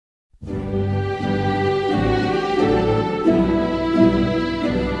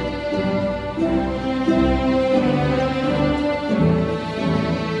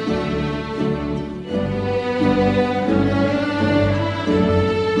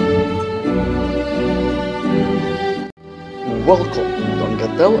Welcome to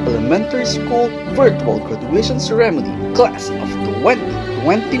Angatel Elementary School Virtual Graduation Ceremony Class of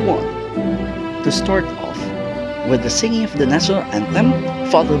 2021. To start off with the singing of the National Anthem,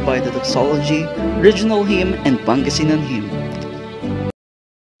 followed by the Doxology, Regional Hymn, and Pangasinan Hymn.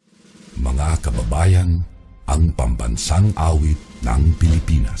 Mga kababayan, ang pambansang awit ng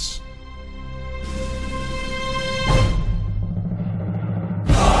Pilipinas.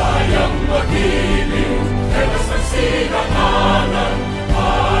 Kayang magiliw, telas ng sinakalan,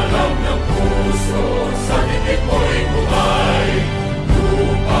 alam ng puso, sa titik mo'y buhay.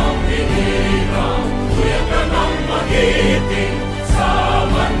 Lupang hinirang, tuyag ka ng magiting, sa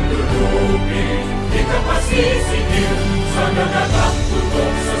manlulupin, di ka pasisingil, sa nagagang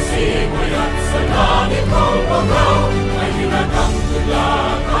tutok sa simoy at sa langit ng pagaw, ay hinatang tula,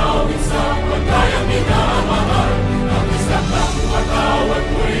 kawin sa pagkayang minamahal. Ang isang ng matawad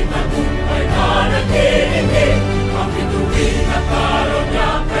mo'y tagumpay na nag-iingin, ang bituin at araw niya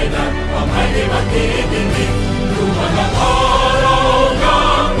kailan ang ay di magtitingin. Luman ang araw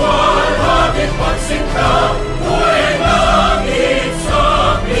ng walhagit pagsinta, mo'y langit sa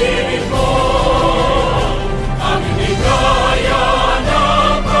piling mo. Ang hindi kaya na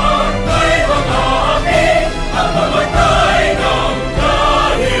pagkay mga aking, ang mamatay ng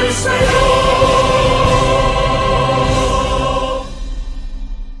dahil sa'yo.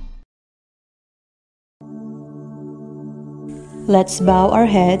 Let's bow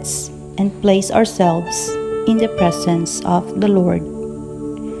our heads and place ourselves in the presence of the Lord.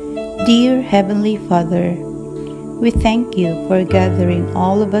 Dear Heavenly Father, we thank you for gathering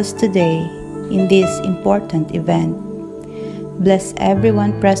all of us today in this important event. Bless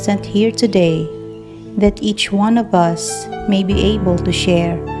everyone present here today, that each one of us may be able to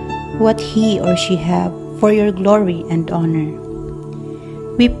share what he or she have for your glory and honor.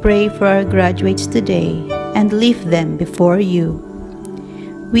 We pray for our graduates today and lift them before you.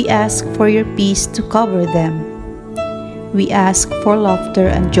 We ask for your peace to cover them. We ask for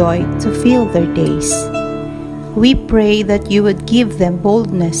laughter and joy to fill their days. We pray that you would give them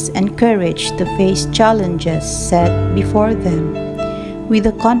boldness and courage to face challenges set before them, with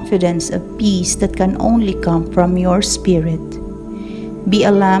the confidence of peace that can only come from your Spirit. Be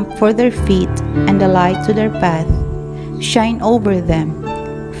a lamp for their feet and a light to their path. Shine over them.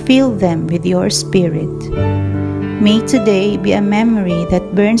 Fill them with your Spirit. May today be a memory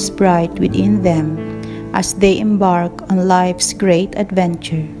that burns bright within them as they embark on life's great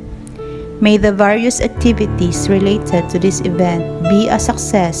adventure. May the various activities related to this event be a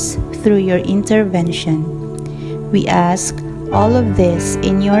success through your intervention. We ask all of this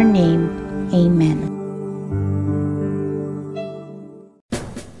in your name. Amen.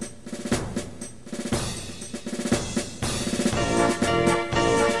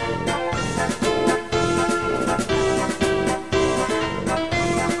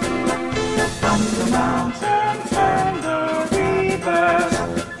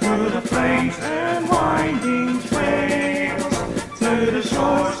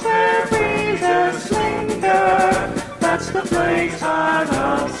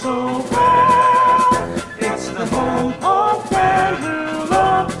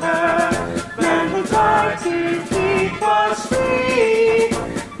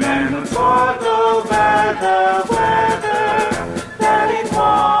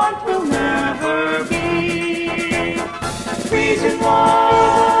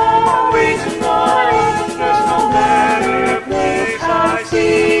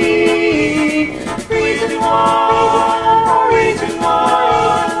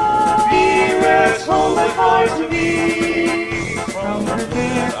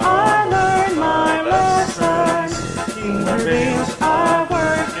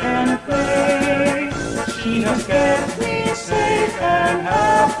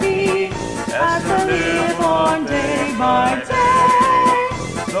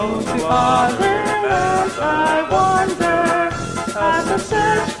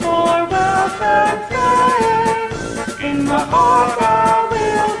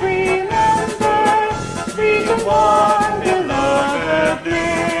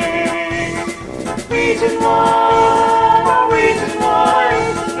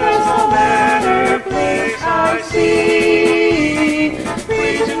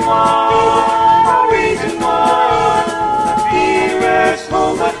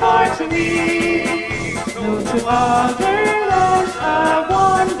 Other lands I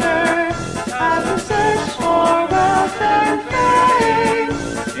wonder, as I search for wealth and fame.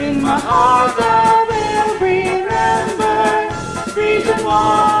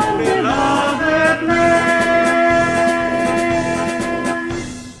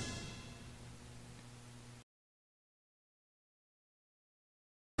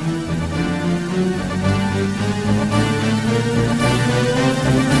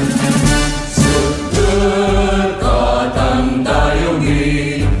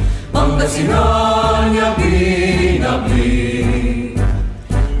 Pangasinan yang binabli,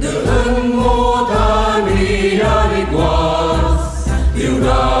 daan mo tani aligwas,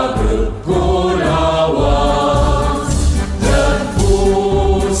 diuragod ko lawas, dan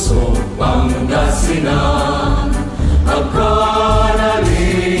puso Pangasinan,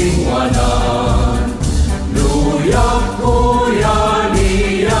 agkanalingwanan, luyak ko yan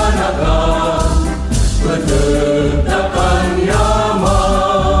iyanagan, bedegdakan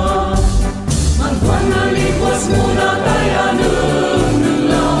yaman, mantuan naligwas muna tayo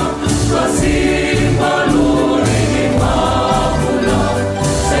nila, kasih paluri di mapula,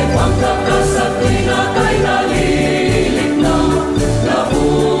 say pagkakasat pinatay nalilig na,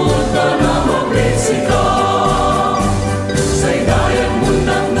 labot ka na mabrisika, say dayag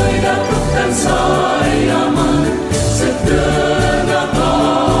mundak no'y datuktan sa yaman, sedang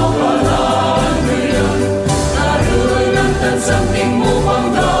nakapalan ngayon, narunan tan samping mo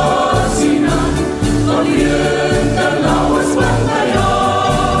Pangasinan, oriental lawas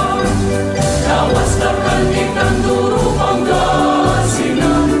bantayan, lawas takan ikan duro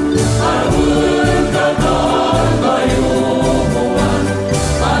Pangasinan, arwen kakagayubuan,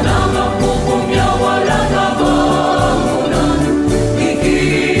 panangap pupumya wala na bangunan,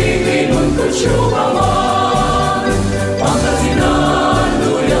 ikikinon ko syubangan, Pangasinan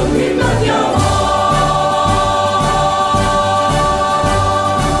luyang pinanyaman.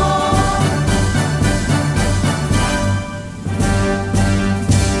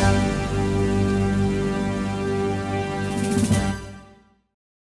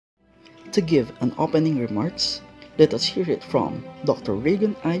 To give an opening remarks, let us hear it from Dr.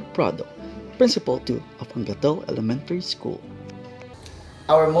 Rhygan I. Prado, Principal 2 of Angatel Elementary School.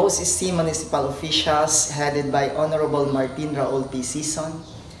 Our most esteemed municipal officials, headed by Honorable Martin Raul P. Sison,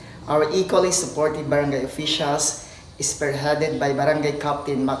 our equally supportive barangay officials, spearheaded by Barangay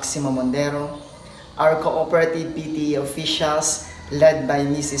Captain Maximo Mondero, our cooperative PTA officials, led by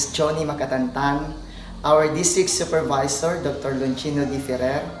Mrs. Johnny Makatantan, our district supervisor, Dr. Lonchino Di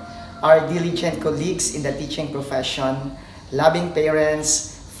Ferrer, our diligent colleagues in the teaching profession, loving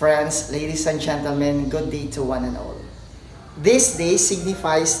parents, friends, ladies and gentlemen, good day to one and all. This day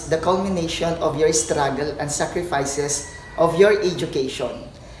signifies the culmination of your struggle and sacrifices of your education.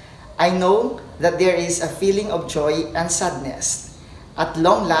 I know that there is a feeling of joy and sadness. At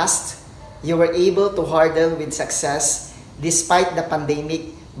long last, you were able to hurdle with success despite the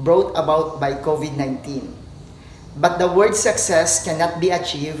pandemic brought about by COVID-19. But the word success cannot be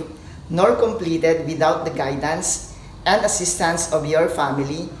achieved nor completed without the guidance and assistance of your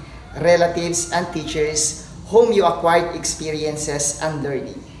family, relatives, and teachers whom you acquired experiences and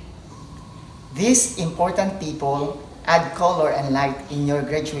learning. These important people add color and light in your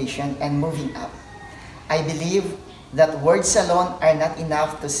graduation and moving up. I believe that words alone are not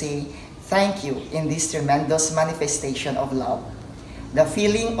enough to say thank you in this tremendous manifestation of love. The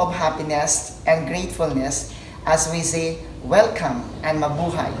feeling of happiness and gratefulness as we say welcome and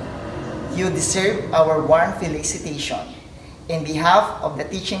mabuhay. You deserve our warm felicitation. In behalf of the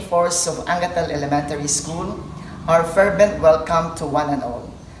teaching force of Angatel Elementary School, our fervent welcome to one and all.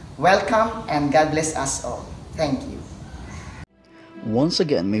 Welcome and God bless us all. Thank you. Once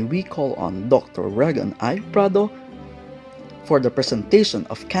again, may we call on Dr. Rhygan I. Prado for the presentation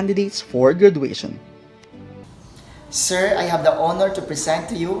of candidates for graduation. Sir, I have the honor to present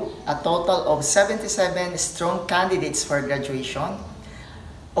to you a total of 77 strong candidates for graduation,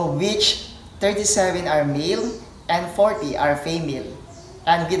 of which 37 are male and 40 are female,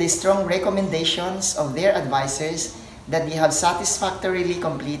 and with the strong recommendations of their advisors that they have satisfactorily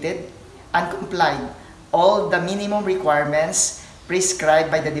completed and complied all the minimum requirements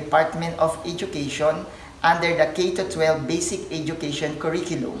prescribed by the Department of Education under the K-12 Basic Education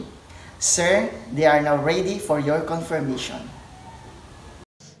Curriculum. Sir, they are now ready for your confirmation.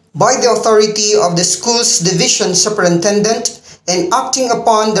 By the authority of the school's division superintendent and acting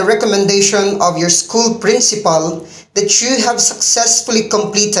upon the recommendation of your school principal, that you have successfully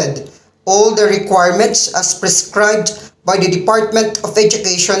completed all the requirements as prescribed by the Department of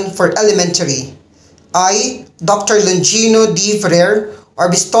Education for Elementary. I, Dr. Lonchino D. Ferrer,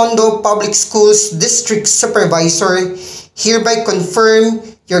 Arbistondo Public Schools District Supervisor, hereby confirm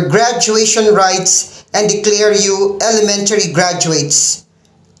your graduation rights and declare you elementary graduates.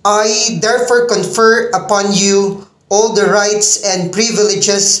 I therefore confer upon you all the rights and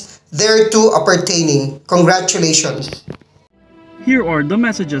privileges thereto appertaining. Congratulations. Here are the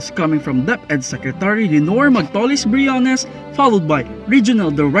messages coming from DepEd Secretary Lenore Magtolis Briones, followed by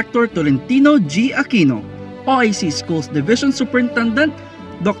Regional Director Tolentino G. Aquino, OIC Schools Division Superintendent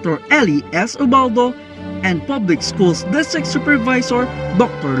Dr. Ellie S. Ubaldo, and Public Schools District Supervisor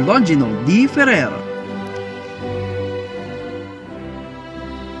Dr. Longino D. Ferreira.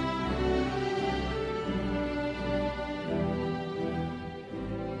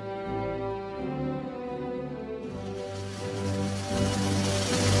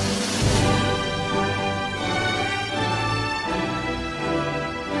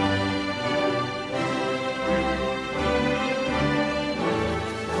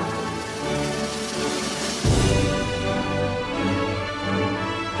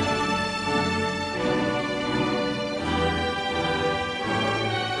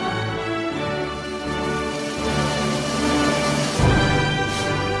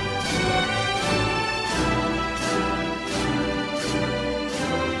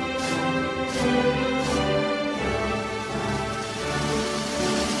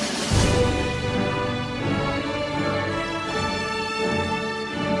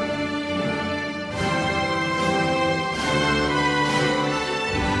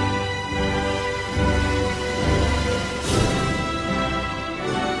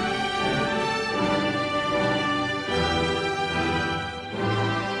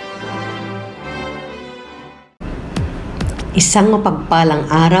 Isang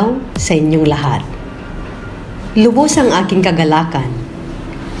mapagpalang araw sa inyong lahat. Lubos ang aking kagalakan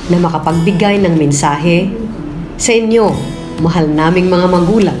na makapagbigay ng mensahe sa inyo, mahal naming mga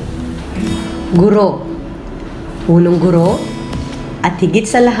magulang, guro, punong guro, at higit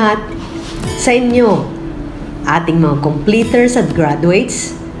sa lahat sa inyo, ating mga completers at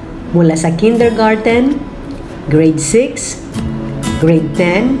graduates mula sa kindergarten, grade 6, grade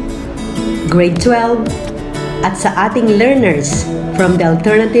 10, grade 12, at sa ating learners from the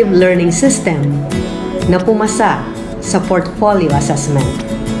alternative learning system na pumasa sa portfolio assessment.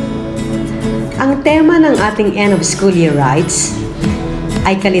 Ang tema ng ating end of school year rights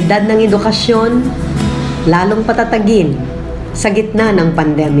ay kalidad ng edukasyon, lalong patatagin sa gitna ng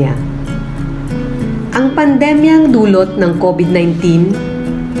pandemya. Ang pandemyang dulot ng COVID-19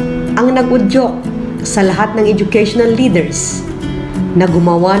 ang nag-udyok sa lahat ng educational leaders na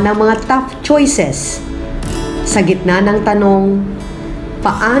gumawa ng mga tough choices sa gitna ng tanong,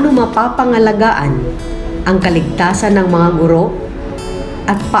 paano mapapangalagaan ang kaligtasan ng mga guro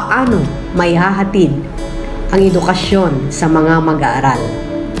at paano maihahatid ang edukasyon sa mga mag-aaral.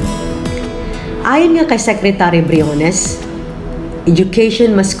 Ayon nga kay Secretary Briones,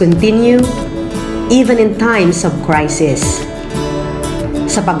 education must continue even in times of crisis.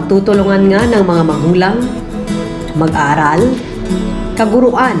 Sa pagtutulungan nga ng mga magulang, mag-aaral,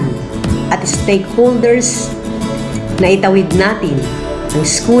 kaguruan at stakeholders na itawid natin ang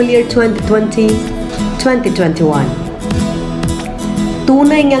school year 2020-2021.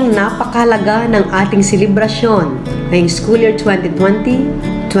 Tunay ngang napakahalaga ng ating selebrasyon ngayong school year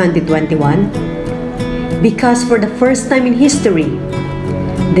 2020-2021 because for the first time in history,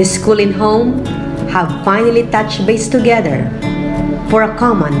 the school and home have finally touched base together for a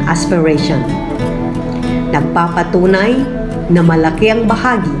common aspiration. Nagpapatunay na malaki ang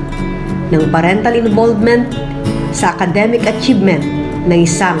bahagi ng parental involvement sa academic achievement ng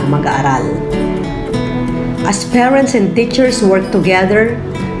isang mag-aaral. As parents and teachers work together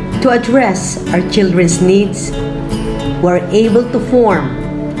to address our children's needs, we're able to form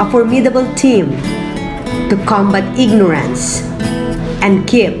a formidable team to combat ignorance and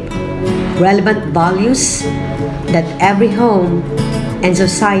keep relevant values that every home and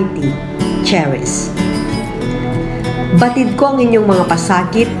society cherish. Batid ko ang inyong mga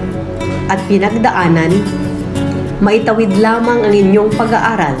pasakit at pinagdaanan, maitawid lamang ang inyong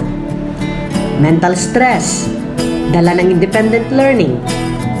pag-aaral. Mental stress, dala ng independent learning,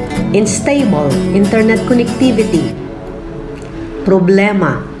 unstable internet connectivity,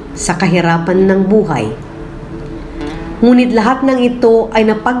 problema sa kahirapan ng buhay. Ngunit lahat ng ito ay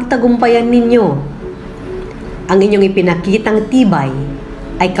napagtagumpayan ninyo. Ang inyong ipinakitang tibay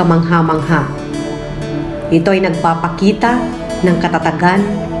ay kamangha-mangha. Ito ay nagpapakita ng katatagan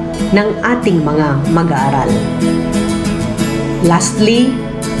ng ating mga mag-aaral. Lastly,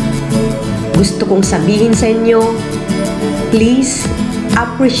 gusto kong sabihin sa inyo, please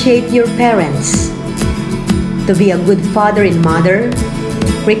appreciate your parents. To be a good father and mother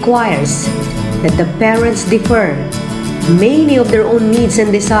requires that the parents defer many of their own needs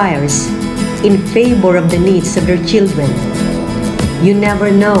and desires in favor of the needs of their children. You never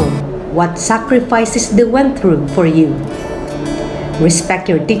know what sacrifices they went through for you.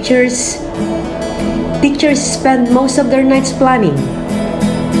 Respect your teachers. Teachers spend most of their nights planning,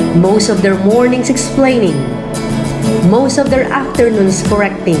 most of their mornings explaining, most of their afternoons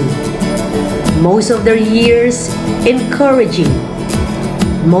correcting, most of their years encouraging,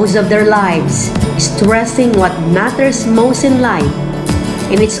 most of their lives stressing what matters most in life,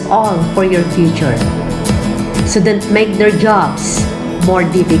 and it's all for your future. So don't make their jobs more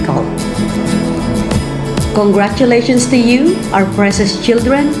difficult. Congratulations to you, our precious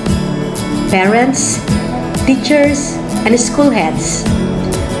children, parents, teachers, and school heads,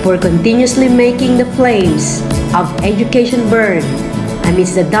 for continuously making the flames of education burn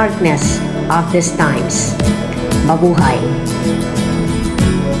amidst the darkness of these times. Mabuhay!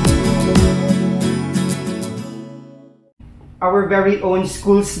 Our very own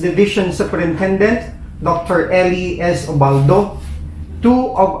Schools Division Superintendent, Dr. Eli S. Obaldo, two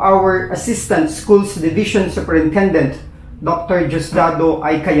of our Assistant Schools Division Superintendent, Dr. Diosdado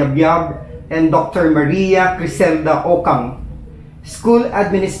I. Cayabyab and Dr. Maria Criselda Ocang, school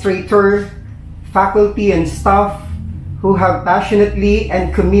administrator, faculty and staff who have passionately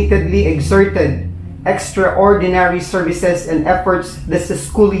and committedly exerted extraordinary services and efforts this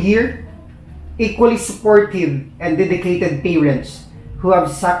school year, equally supportive and dedicated parents who have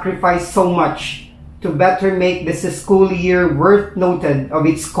sacrificed so much to better make this school year worth noted of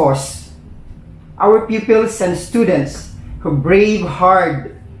its cause. Our pupils and students who brave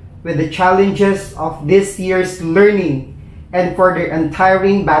hard with the challenges of this year's learning and for their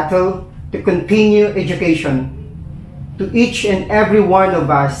untiring battle to continue education. To each and every one of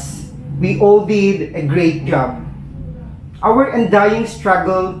us, we all did a great job. Our undying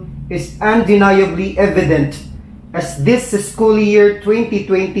struggle is undeniably evident as this school year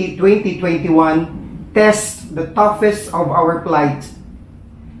 2020-2021 tests the toughest of our plight.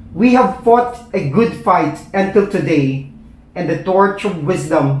 We have fought a good fight until today, and the torch of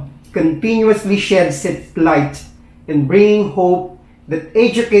wisdom continuously sheds its light in bringing hope that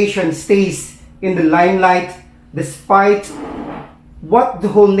education stays in the limelight despite what the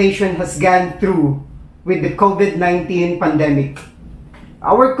whole nation has gone through with the COVID-19 pandemic.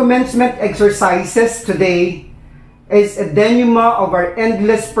 Our commencement exercises today is a denouement of our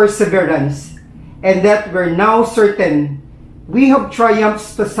endless perseverance, and that we're now certain we have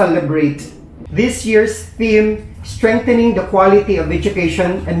triumphs to celebrate. This year's theme, Strengthening the Quality of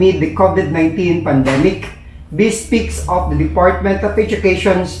Education Amid the COVID-19 Pandemic, bespeaks of the Department of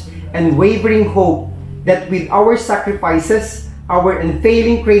Education's unwavering hope that with our sacrifices, our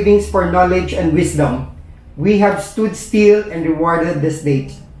unfailing cravings for knowledge and wisdom, we have stood still and rewarded this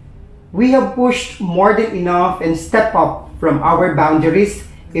date. We have pushed more than enough and stepped up from our boundaries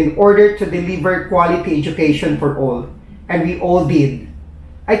in order to deliver quality education for all, and we all did.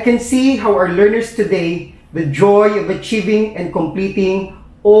 I can see how our learners today, the joy of achieving and completing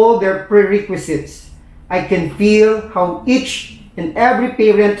all their prerequisites. I can feel how each and every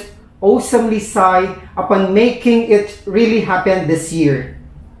parent awesomely sigh upon making it really happen this year.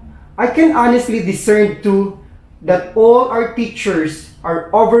 I can honestly discern too that all our teachers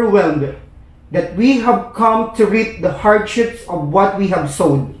are overwhelmed that we have come to reap the hardships of what we have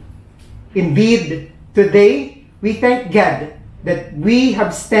sowed. Indeed, today we thank God that we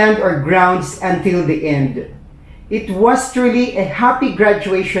have stand our grounds until the end. It was truly a happy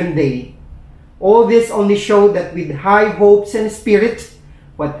graduation day. All this only showed that with high hopes and spirit,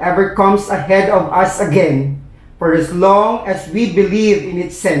 whatever comes ahead of us again, for as long as we believe in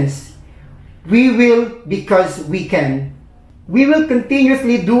its sense, we will because we can. We will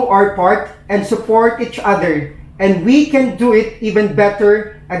continuously do our part and support each other, and we can do it even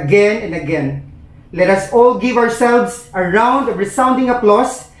better again and again. Let us all give ourselves a round of resounding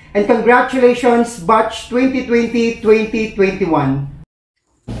applause and congratulations, Batch 2020-2021.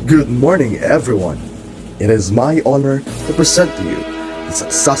 Good morning, everyone. It is my honor to present to you the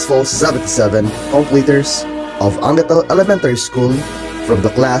successful 77 completers of Angatel Elementary School from the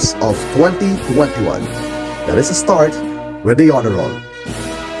class of 2021. Let us start with the honor roll.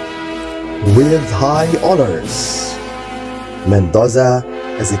 With high honors, Mendoza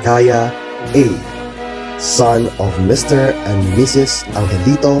Hezekiah A., son of Mr. and Mrs.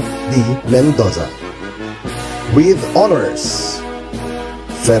 Angelito D. Mendoza. With honors,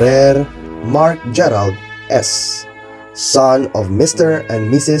 Ferrer Mark Gerald S., son of Mr.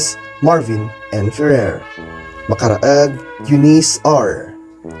 and Mrs. Marvin N. Ferrer. Makaraag Eunice R.,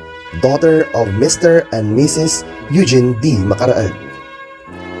 daughter of Mr. and Mrs. Eugene D. Makaraag.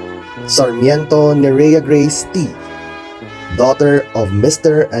 Sarmiento Nerea Grace T., daughter of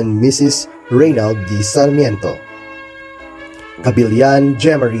Mr. and Mrs. Reynald D. Sarmiento. Cabillan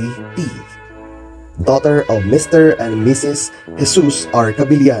Jemery T., daughter of Mr. and Mrs. Jesus R.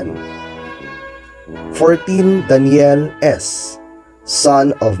 Cabillan. 14 Daniel S.,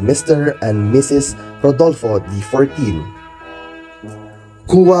 son of Mr. and Mrs. Rodolfo D. 14.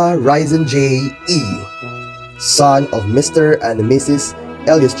 Kua Rhygan J. E., son of Mr. and Mrs.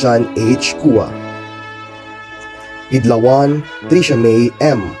 Elias John H. Kua. Pidlawan, Tricia May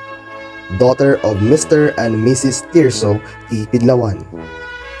M., daughter of Mr. and Mrs. Tirso T. Pidlawan.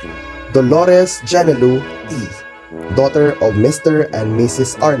 Dolores Janelu T., daughter of Mr. and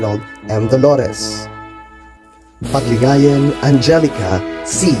Mrs. Arnold M. Dolores. Paglingayen Angelica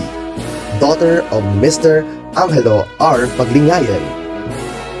C., daughter of Mr. Angelo R. Paglingayen.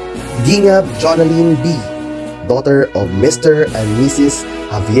 Gingab Jonaline B., daughter of Mr. and Mrs.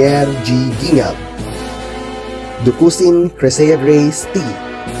 Javier G. Gingab. Dukusin Cresea Grace T.,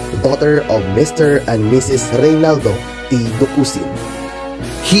 daughter of Mr. and Mrs. Reynaldo T. Dukusin.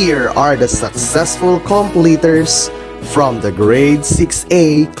 Here are the successful completers from the grade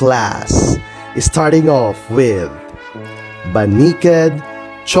 6A class, starting off with Baniked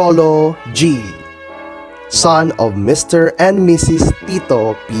Cholo G., son of Mr. and Mrs.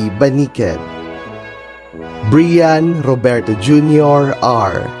 Tito P. Baniked. Brian Roberto Jr.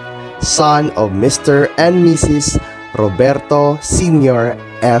 R., son of Mr. and Mrs. Roberto Sr.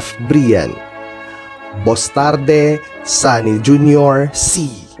 F. Brian. Bostarde Sani Jr. C.,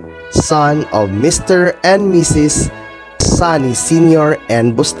 son of Mr. and Mrs. Sani Sr.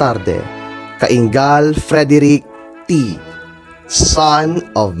 and Bostarde. Kaingal Frederick T., son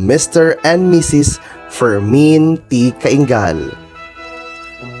of Mr. and Mrs. Fermin T. Kaingal.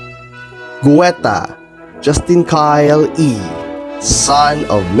 Gueta Justin Kyle E., son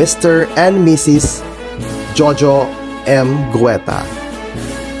of Mr. and Mrs. Jojo M. Gueta.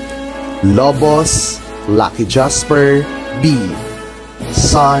 Lobos Lucky Jasper B.,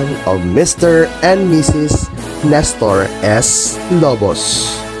 son of Mr. and Mrs. Nestor S. Lobos.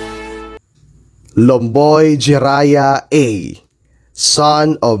 Lomboy Jiraya A.,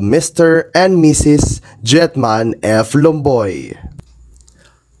 son of Mr. and Mrs. Jetman F. Lomboy.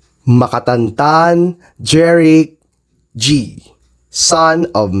 Makatantan Jeric G., son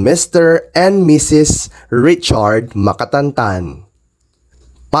of Mr. and Mrs. Richard Makatantan.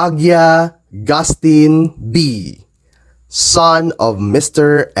 Pagya Gustin B., son of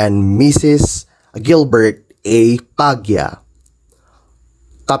Mr. and Mrs. Gilbert A. Pagya.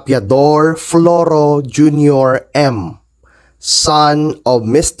 Tapiador Floro Jr. M., son of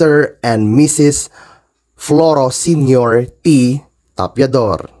Mr. and Mrs. Floro Sr. T.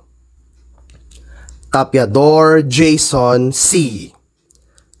 Tapiador. Tapiador Jason C.,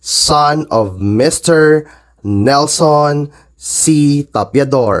 son of Mr. Nelson C.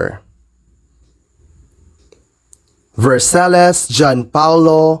 Tapiador. Verceles John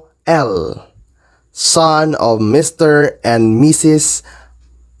Paulo L., son of Mr. and Mrs.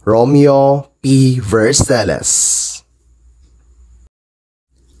 Romeo P. Verceles.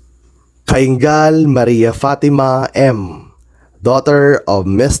 Kaingal Maria Fatima M., daughter of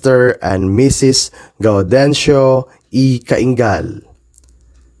Mr. and Mrs. Gaudencio E. Kaingal.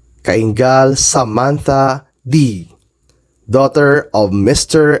 Kaingal Samantha D., daughter of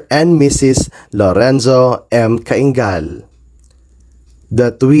Mr. and Mrs. Lorenzo M. Kaingal.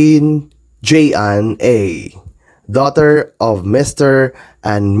 The twin Jayan A., daughter of Mr.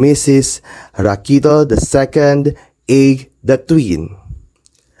 and Mrs. Rakito II A. the twin.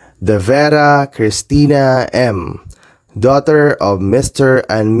 De Vera Cristina M., daughter of Mr.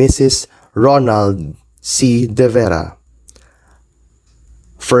 and Mrs. Ronald C. De Vera.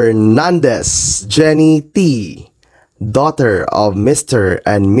 Fernandez Jenny T., daughter of Mr.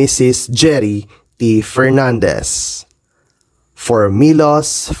 and Mrs. Jerry T. Fernandez.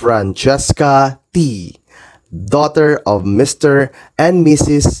 Formilos Francesca T., daughter of Mr. and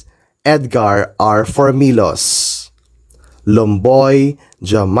Mrs. Edgar R. Formilos. Lomboy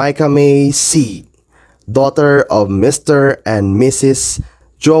Jamaica May C., daughter of Mr. and Mrs.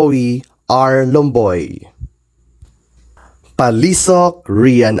 Joey R. Lomboy. Palisok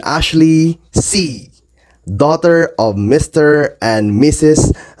Rian Ashley C., daughter of Mr. and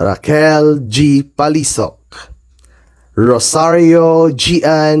Mrs. Raquel G. Palisok. Rosario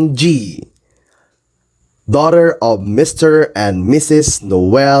Gian G., daughter of Mr. and Mrs.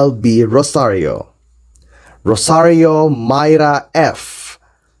 Noel B. Rosario. Rosario Myra F.,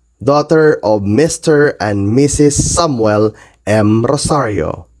 daughter of Mr. and Mrs. Samuel M.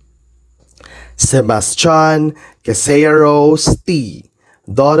 Rosario. Sebastian Queseros T.,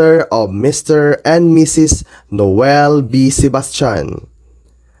 daughter of Mr. and Mrs. Noel B. Sebastian.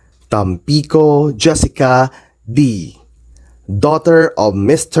 Tampico Jessica D., daughter of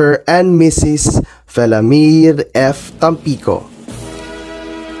Mr. and Mrs. Felamir F. Tampico.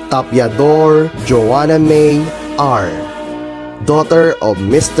 Tapiador Joanna May R., daughter of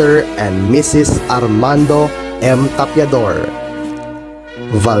Mr. and Mrs. Armando M. Tapiador.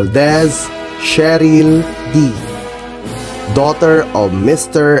 Valdez Cheryl D., daughter of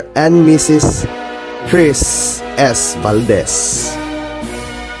Mr. and Mrs. Chris S. Valdez.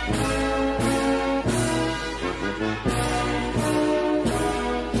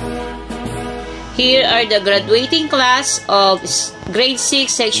 Here are the graduating class of Grade 6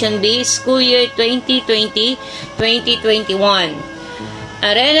 Section B, School Year 2020-2021.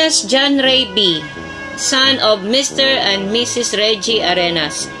 Arenas John Ray B., son of Mr. and Mrs. Reggie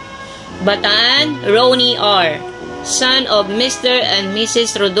Arenas. Bataan Ronnie R., son of Mr. and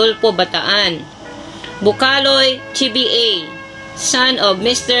Mrs. Rodolfo Bataan. Bucaloy Chibi A., son of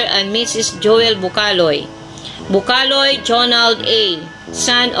Mr. and Mrs. Joel Bucaloy. Bucaloy Jonald A.,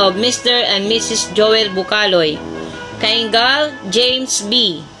 son of Mr. and Mrs. Joel Bucaloy. Kaingal James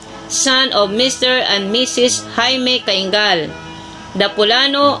B., son of Mr. and Mrs. Jaime Kaingal.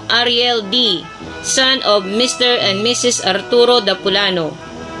 Dapulano Ariel D., son of Mr. and Mrs. Arturo Dapulano.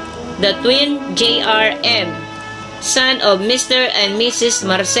 The twin J.R. M., son of Mr. and Mrs.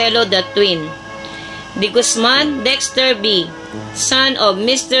 Marcelo the twin. De Guzman Dexter B., son of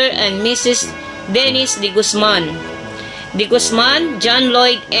Mr. and Mrs. Dennis De Guzman. De Guzman John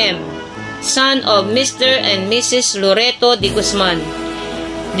Lloyd M., son of Mr. and Mrs. Loreto De Guzman.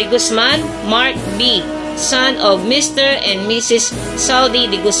 De Guzman Mark B., son of Mr. and Mrs. Saudi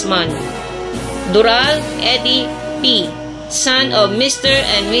De Guzman. Dural Eddie P., son of Mr.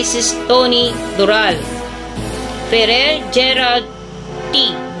 and Mrs. Tony Dural. Ferrer Gerald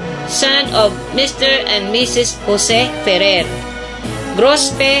T., son of Mr. and Mrs. Jose Ferrer.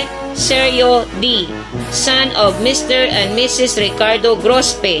 Grospe Sergio D., son of Mr. and Mrs. Ricardo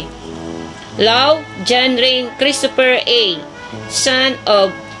Grospe. Lau John Rain Christopher A., son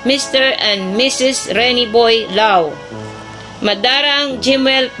of Mr. and Mrs. Renny Boy Lau. Madarang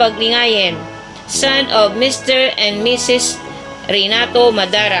Jimwell Paglingayen, son of Mr. and Mrs. Renato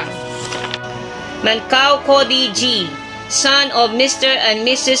Madarang. Mancao Cody G., son of Mr. and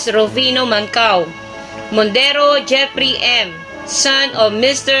Mrs. Rovino Mancao. Mondero Jeffrey M., son of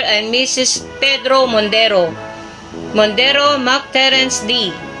Mr. and Mrs. Pedro Mondero. Mondero Mac Terence D.,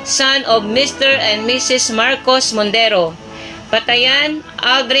 son of Mr. and Mrs. Marcos Mondero. Patayan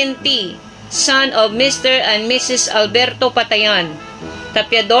Aldrin T., son of Mr. and Mrs. Alberto Patayan.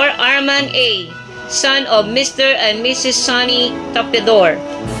 Tapiador Arman A., son of Mr. and Mrs. Sonny Tapiador.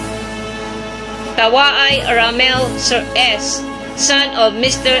 Tawaay Ramel Sir S., son of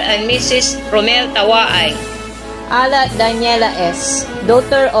Mr. and Mrs. Romel Tawaay. Alat Daniela S.,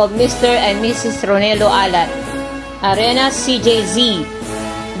 daughter of Mr. and Mrs. Ronelo Alat. Arenas CJZ,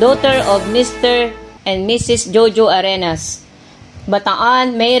 daughter of Mr. and Mrs. Jojo Arenas.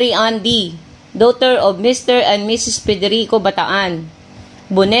 Bataan Mary Ann D., daughter of Mr. and Mrs. Federico Bataan.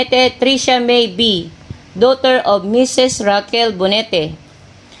 Bonete Tricia May B., daughter of Mrs. Raquel Bonete.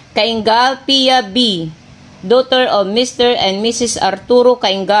 Kaingal Pia B., daughter of Mr. and Mrs. Arturo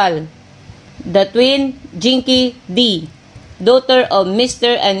Kaingal. The twin Jinky D., daughter of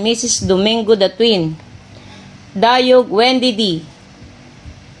Mr. and Mrs. Domingo the twin. Dayog Wendy D.,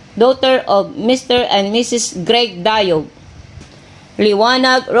 daughter of Mr. and Mrs. Greg Dayog.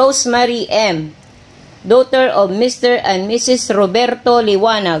 Liwanag Rosemary M., daughter of Mr. and Mrs. Roberto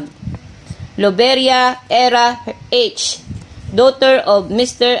Liwanag. Loberia Era H., daughter of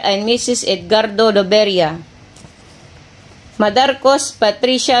Mr. and Mrs. Edgardo Loberia. Madarcos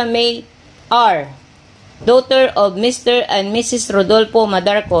Patricia May R., daughter of Mr. and Mrs. Rodolfo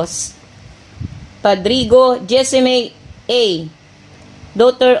Madarcos. Padrigo Jessime A.,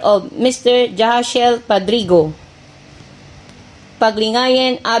 daughter of Mr. Jahashel Padrigo.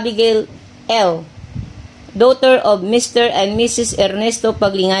 Paglingayen Abigail L., daughter of Mr. and Mrs. Ernesto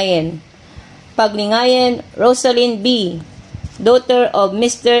Paglingayen. Paglingayen Rosalind B., daughter of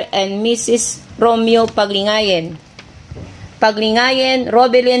Mr. and Mrs. Romeo Paglingayen. Paglingayen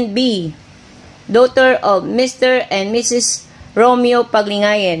Robelyn B., daughter of Mr. and Mrs. Romeo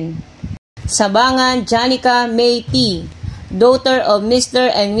Paglingayen. Sabangan Janica May P., daughter of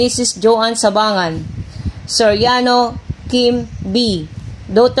Mr. and Mrs. Joan Sabangan. Soriano Kim B.,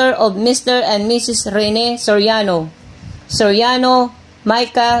 daughter of Mr. and Mrs. Rene Soriano. Soriano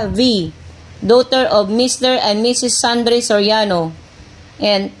Micah V., daughter of Mr. and Mrs. Sandre Soriano.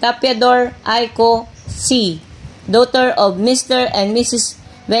 And Tapiador Aiko C., daughter of Mr. and Mrs.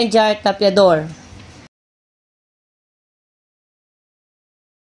 Venjar Tapiador.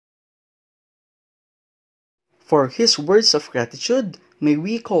 For his words of gratitude, may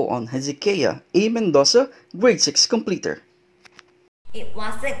we call on Hezekiah A. Mendoza, grade 6 completer. It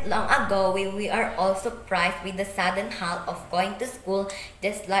wasn't long ago when we are all surprised with the sudden halt of going to school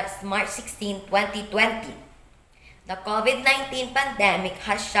just last March 16, 2020. The COVID-19 pandemic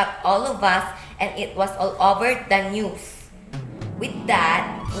has shocked all of us and it was all over the news. With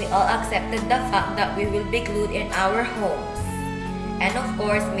that, we all accepted the fact that we will be glued in our homes. And of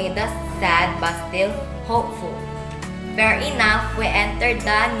course, made us sad but still hopeful. Fair enough, we entered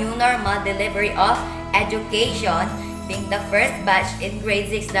the new normal delivery of education, being the first batch in grade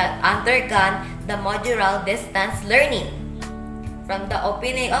 6 that undergone the modular distance learning. From the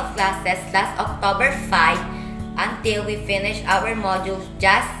opening of classes last October 5 until we finished our modules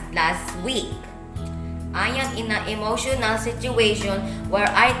just last week. I am in an emotional situation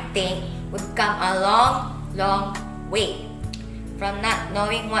where I think we've come a long way. From not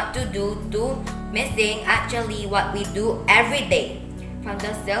knowing what to do to missing actually what we do every day. From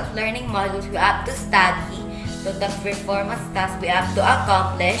the self-learning modules we have to study, to the performance tasks we have to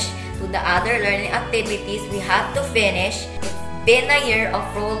accomplish, to the other learning activities we have to finish. It's been a year of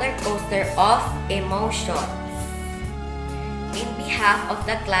roller coaster of emotions. In behalf of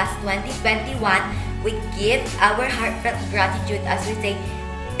the class 2021, we give our heartfelt gratitude as we say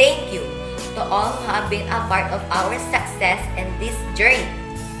thank you to all who have been a part of our success in this journey.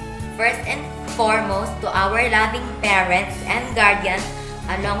 First and foremost, to our loving parents and guardians,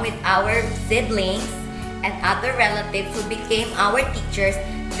 along with our siblings and other relatives who became our teachers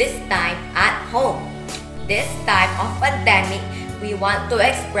this time at home. This time of pandemic, we want to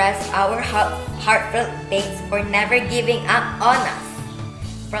express our heartfelt thanks for never giving up on us.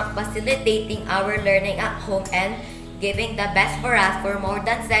 From facilitating our learning at home and giving the best for us for more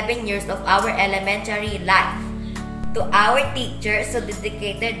than 7 years of our elementary life. To our teachers who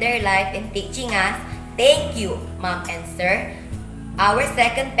dedicated their life in teaching us, thank you, Mom and Sir. Our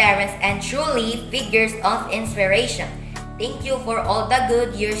second parents and truly figures of inspiration. Thank you for all the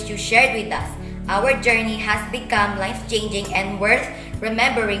good years you shared with us. Our journey has become life-changing and worth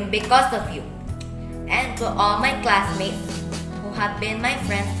remembering because of you. And to all my classmates who have been my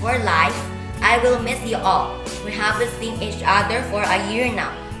friends for life, I will miss you all. We haven't seen each other for a year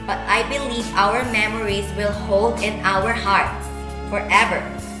now, but I believe our memories will hold in our hearts forever.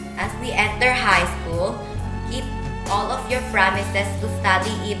 As we enter high school, keep all of your promises to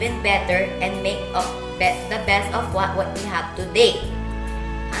study even better and make the best of what we have today.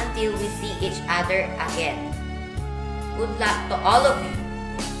 Until we see each other again. Good luck to all of you,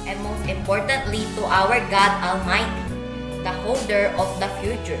 and most importantly to our God Almighty, the holder of the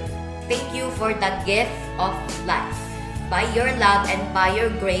future. Thank you for the gift of life. By your love and by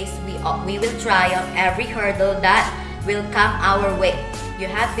your grace, we will triumph every hurdle that will come our way. You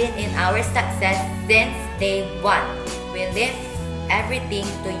have been in our success since day one. We lift everything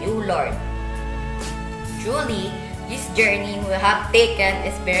to you, Lord. Truly, this journey we have taken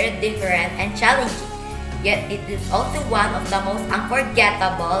is very different and challenging, yet it is also one of the most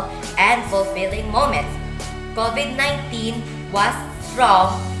unforgettable and fulfilling moments. COVID-19 was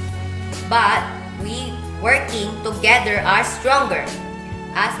strong, but we working together are stronger.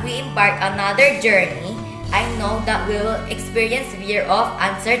 As we embark another journey, I know that we will experience fear of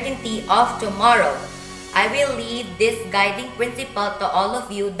uncertainty of tomorrow. I will leave this guiding principle to all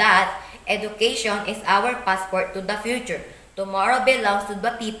of you that education is our passport to the future. Tomorrow belongs to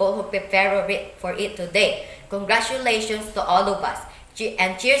the people who prepare for it today. Congratulations to all of us.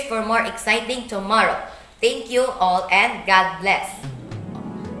 And cheers for more exciting tomorrow. Thank you all and God bless.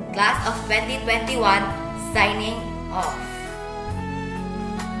 Class of 2021 signing off.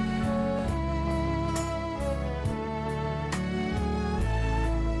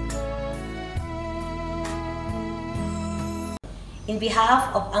 In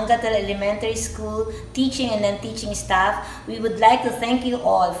behalf of Angatel Elementary School teaching and non-teaching staff, we would like to thank you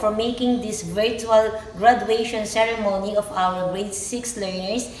all for making this virtual graduation ceremony of our grade 6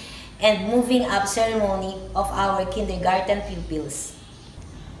 learners and moving up ceremony of our kindergarten pupils.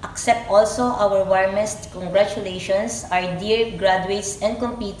 Accept also our warmest congratulations, our dear graduates and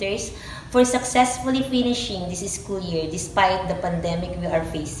completers, for successfully finishing this school year despite the pandemic we are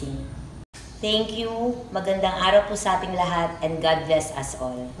facing. Thank you. Magandang araw po sa ating lahat and God bless us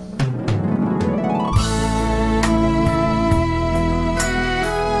all.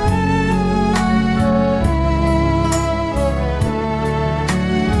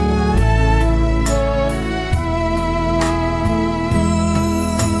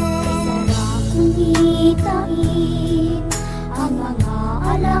 Ang mga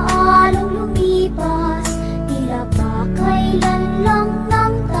alaalang lumipas, tila ba kailan lang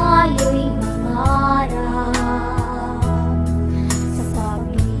nang tayo'y mangarap. Sa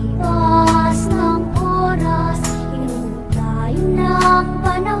paglipas ng oras, inuot tayo ng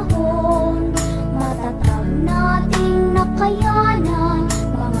panahon, matatag nating nakayanan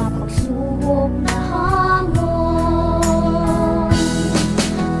mga pagsubok na hamon.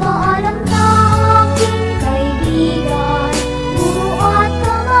 Paalam na aking kaibigan,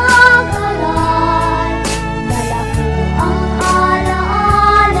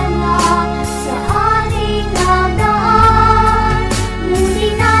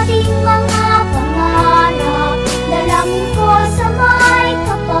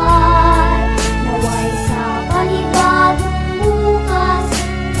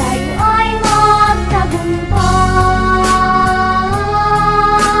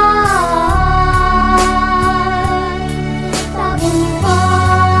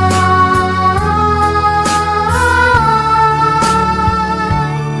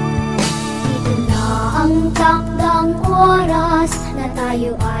 ng oras na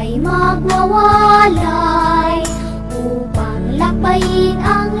tayo ay magwawalay upang lakbayin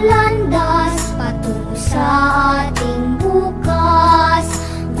ang landas patungo sa ating bukas.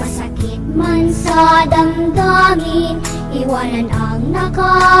 Masakit man sa damdamin, iwanan ang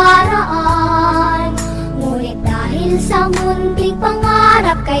nakaraan. Ngunit dahil sa munting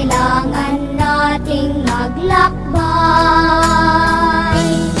pangarap, kailangan nating maglakbay.